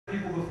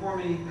people before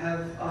me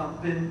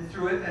have been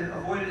through it and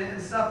avoided it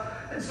and stuff.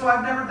 And so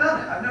I've never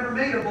done it. I've never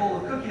made a bowl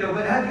of cookie dough.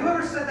 But have you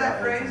ever said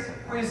that phrase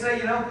where you say,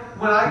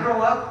 when I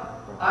grow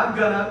up, I'm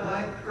gonna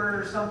like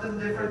or something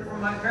different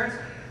from my parents?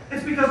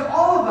 It's because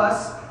all of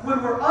us,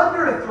 when we're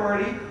under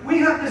authority, we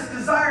have this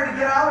desire to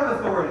get out of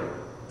authority,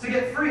 to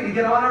get free, to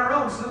get on our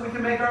own so that we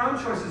can make our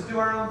own choices, do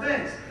our own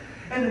things.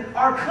 And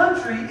our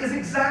country is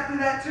exactly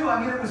that too. I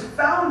mean, it was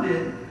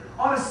founded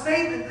on a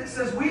statement that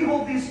says we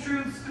hold these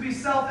truths to be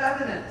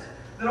self-evident,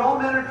 that all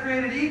men are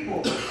created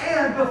equal.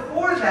 And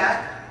before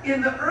that, in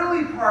the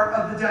early part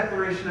of the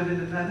Declaration of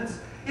Independence,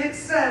 it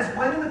says,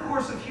 when in the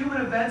course of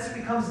human events it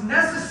becomes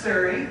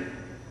necessary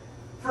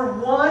for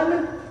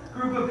one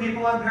group of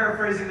people, I'm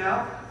paraphrasing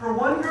now, for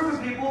one group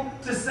of people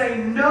to say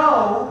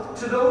no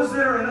to those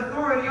that are in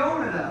authority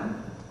over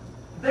them,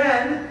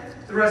 then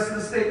the rest of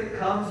the statement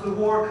comes, the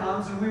war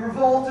comes, and we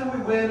revolt and we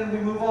win and we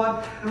move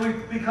on and we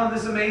become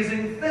this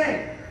amazing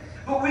thing.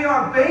 But we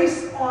are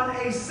based on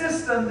a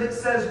system that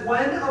says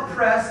when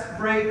oppressed,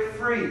 break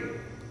free.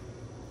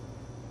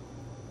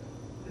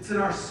 It's in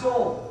our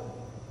soul.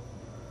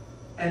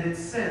 And it's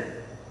sin.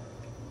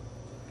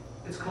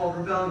 It's called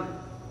rebellion.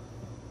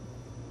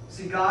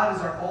 See, God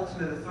is our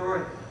ultimate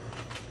authority.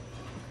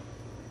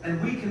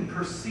 And we can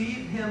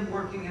perceive Him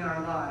working in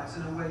our lives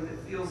in a way that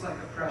feels like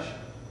oppression.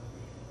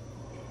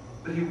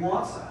 But He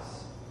wants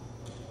us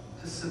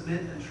to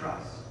submit and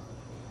trust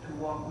and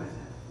walk with Him.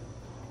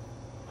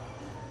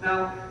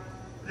 Now,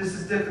 this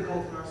is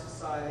difficult in our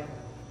society.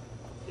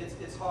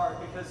 It's hard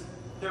because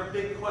there are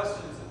big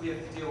questions that we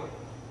have to deal with.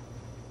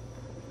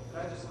 Did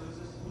I just lose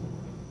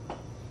this?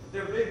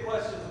 There are big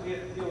questions that we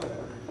have to deal with.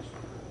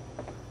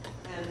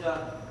 And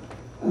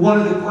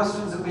one of the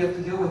questions that we have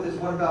to deal with is,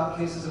 what about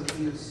cases of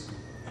abuse?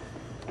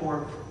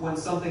 Or when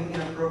something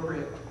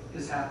inappropriate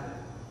is happening?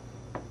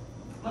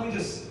 Let me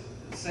just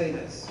say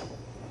this.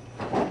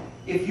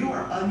 If you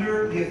are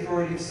under the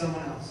authority of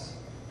someone else,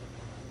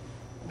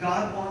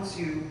 God wants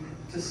you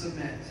to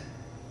submit,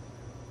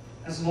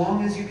 as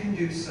long as you can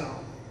do so,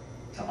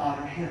 to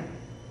honor Him,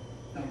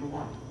 number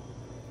one.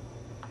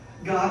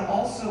 God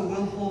also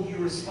will hold you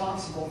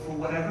responsible for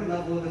whatever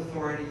level of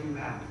authority you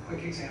have.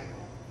 Quick example.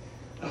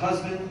 The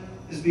husband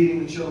is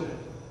beating the children.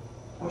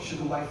 What should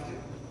the wife do?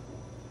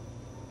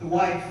 The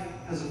wife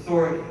has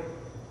authority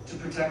to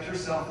protect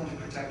herself and to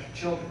protect her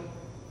children.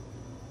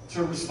 It's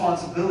her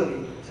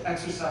responsibility to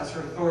exercise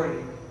her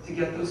authority to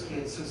get those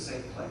kids to a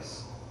safe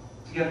place,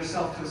 to get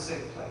herself to a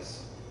safe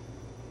place.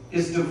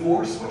 Is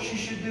divorce what she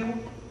should do?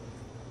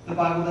 The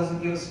Bible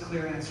doesn't give us a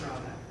clear answer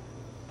on that.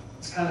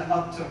 It's kind of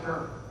up to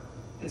her.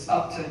 It's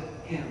up to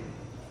him.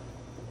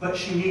 But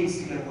she needs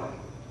to get away.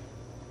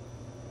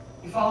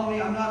 You follow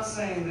me? I'm not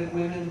saying that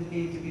women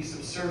need to be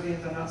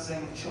subservient. I'm not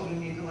saying that children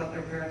need to let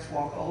their parents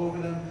walk all over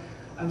them.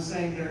 I'm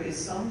saying there is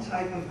some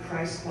type of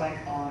Christ-like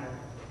honor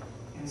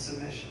in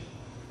submission.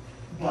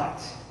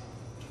 But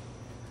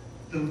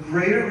the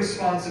greater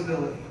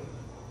responsibility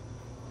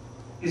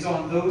is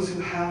on those who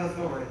have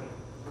authority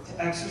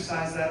to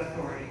exercise that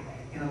authority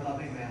in a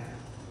loving manner.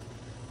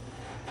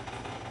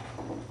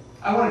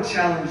 I want to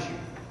challenge you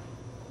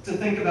to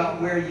think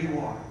about where you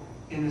are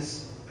in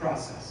this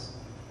process.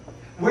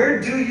 Where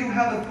do you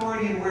have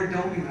authority and where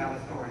don't you have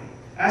authority?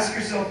 Ask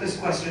yourself this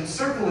question.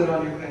 Circle it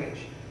on your page.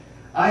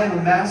 I am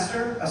a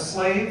master, a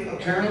slave, a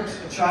parent,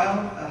 a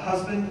child, a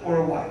husband, or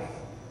a wife.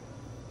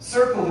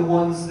 Circle the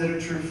ones that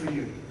are true for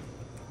you.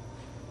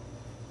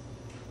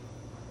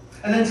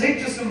 And then take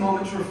just a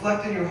moment to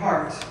reflect in your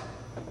heart,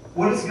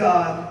 what is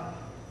God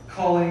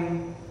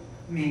calling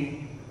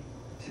me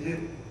to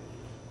do?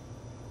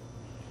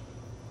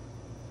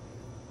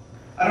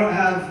 I don't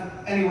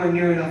have anywhere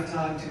near enough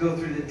time to go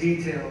through the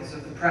details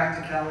of the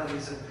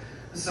practicalities of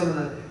some of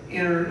the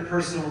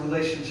interpersonal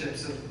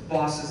relationships of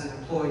bosses and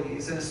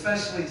employees. And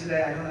especially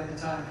today, I don't have the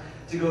time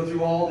to go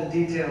through all the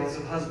details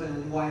of husband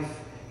and wife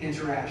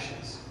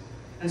interactions.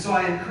 And so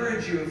I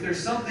encourage you, if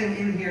there's something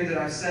in here that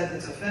I've said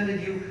that's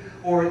offended you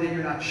or that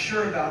you're not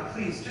sure about,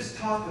 please just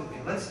talk with me.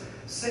 Let's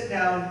sit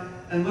down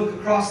and look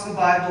across the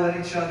Bible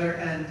at each other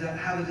and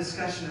have a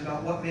discussion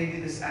about what maybe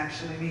this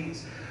actually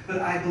means.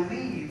 But I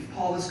believe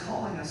Paul is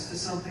calling us to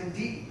something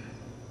deep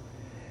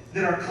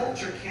that our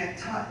culture can't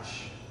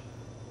touch.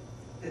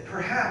 That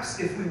perhaps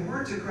if we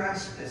were to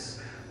grasp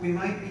this, we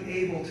might be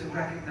able to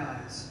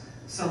recognize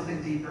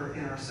something deeper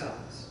in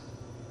ourselves.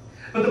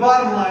 But the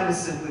bottom line is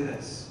simply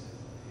this: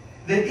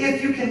 that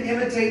if you can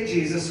imitate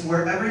Jesus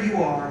wherever you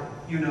are,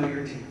 you know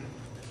you're deep.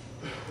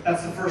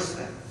 That's the first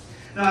thing.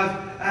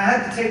 Now, I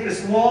had to take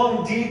this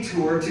long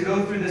detour to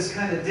go through this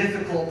kind of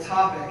difficult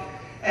topic,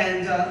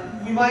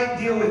 and we might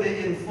deal with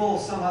it in full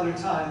some other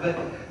time.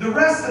 But the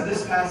rest of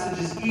this passage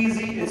is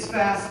easy, it's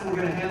fast, we're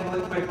going to handle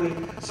it quickly.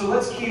 So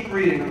let's keep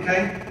reading,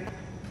 okay?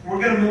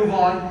 We're going to move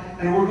on,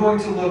 and we're going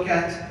to look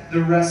at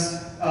the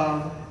rest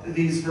of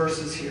these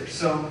verses here.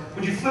 So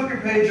would you flip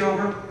your page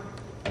over?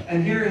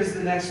 And here is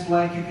the next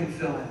blank you can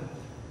fill in.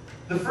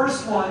 The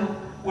first one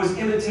was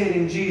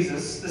imitating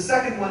Jesus. The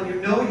second one,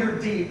 you know you're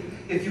deep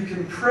if you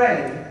can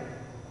pray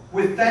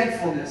with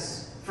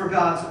thankfulness for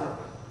God's work.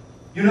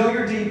 You know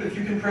you're deep if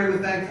you can pray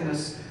with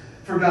thankfulness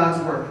for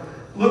God's work.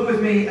 Look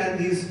with me at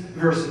these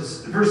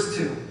verses. Verse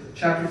 2,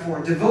 chapter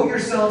 4. Devote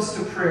yourselves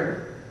to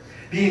prayer,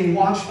 being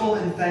watchful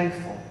and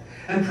thankful.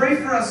 And pray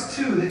for us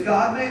too, that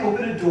God may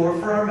open a door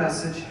for our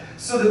message,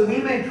 so that we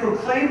may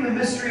proclaim the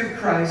mystery of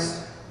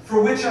Christ,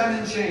 for which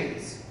I'm in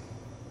chains.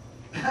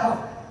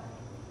 Now,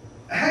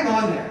 hang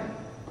on there.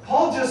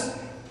 Paul just,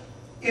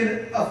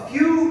 in a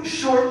few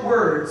short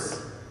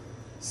words,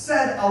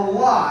 said a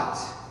lot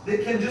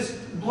that can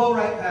just blow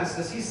right past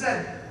us. He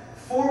said,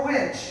 for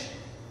which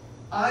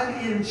I'm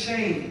in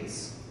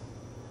chains.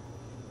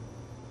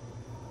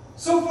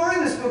 So far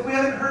in this book, we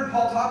haven't heard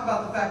Paul talk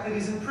about the fact that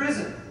he's in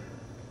prison.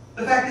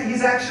 The fact that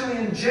he's actually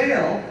in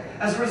jail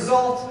as a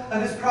result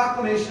of his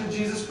proclamation of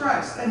Jesus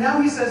Christ. And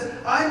now he says,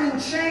 I'm in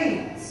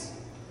chains.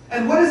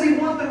 And what does he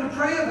want them to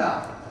pray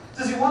about?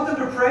 Does he want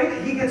them to pray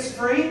that he gets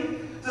free?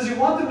 Does he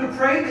want them to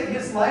pray that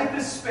his life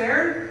is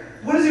spared?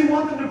 What does he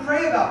want them to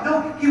pray about?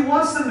 No, he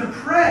wants them to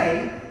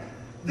pray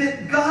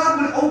that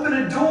God would open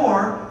a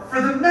door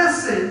for the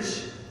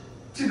message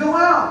to go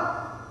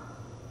out.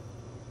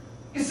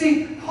 You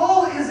see,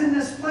 Paul is in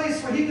this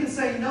place where he can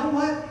say, you know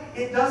what?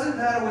 It doesn't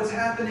matter what's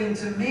happening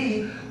to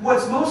me.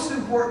 What's most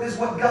important is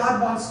what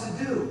God wants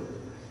to do.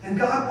 And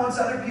God wants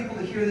other people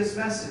to hear this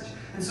message.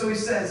 And so he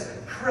says,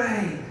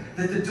 pray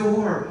that the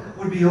door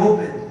would be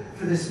opened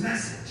for this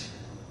message.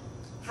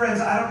 Friends,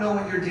 I don't know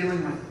what you're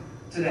dealing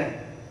with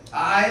today.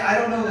 I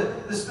don't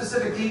know the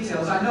specific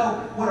details. I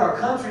know what our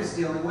country's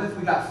dealing with.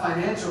 We've got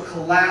financial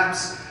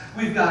collapse.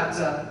 We've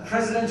got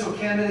presidential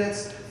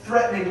candidates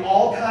threatening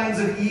all kinds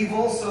of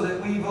evil so that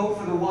we vote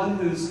for the one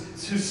who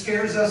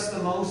scares us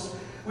the most.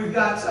 We've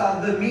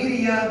got the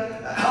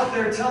media out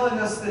there telling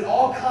us that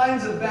all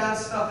kinds of bad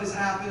stuff is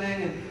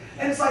happening.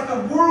 And it's like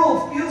the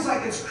world feels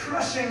like it's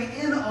crushing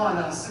in on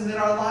us and that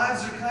our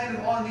lives are kind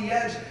of on the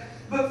edge.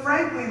 But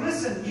frankly,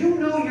 listen, you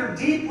know you're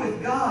deep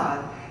with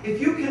God if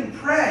you can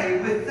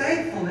pray with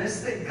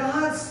thankfulness that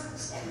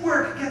God's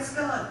work gets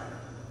done.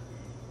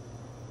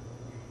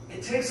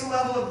 It takes a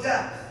level of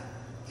depth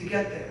to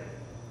get there.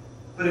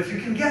 But if you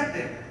can get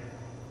there,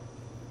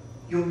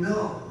 you'll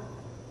know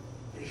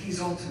that He's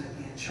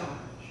ultimately in charge.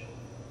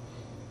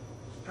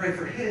 Pray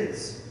for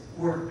His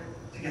work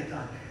to get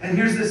done. And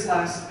here's this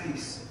last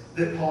piece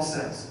that Paul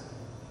says.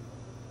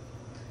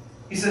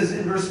 He says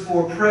in verse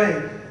 4,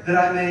 pray that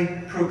I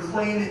may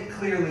proclaim it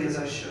clearly as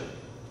I should.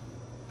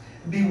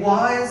 Be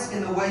wise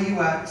in the way you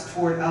act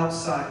toward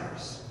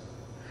outsiders.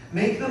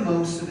 Make the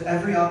most of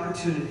every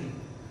opportunity.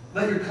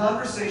 Let your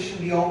conversation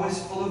be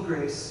always full of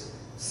grace,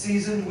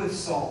 seasoned with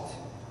salt,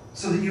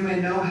 so that you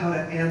may know how to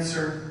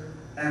answer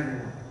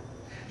everyone.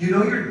 You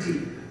know you're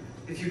deep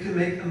if you can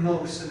make the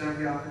most of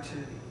every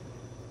opportunity.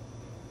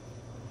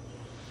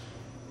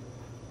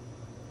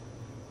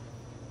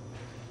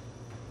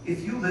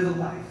 If you live a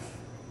life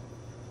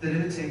that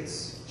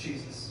imitates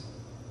Jesus,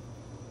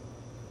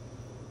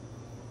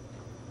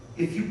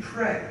 if you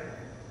pray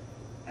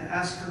and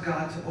ask for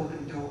God to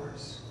open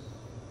doors,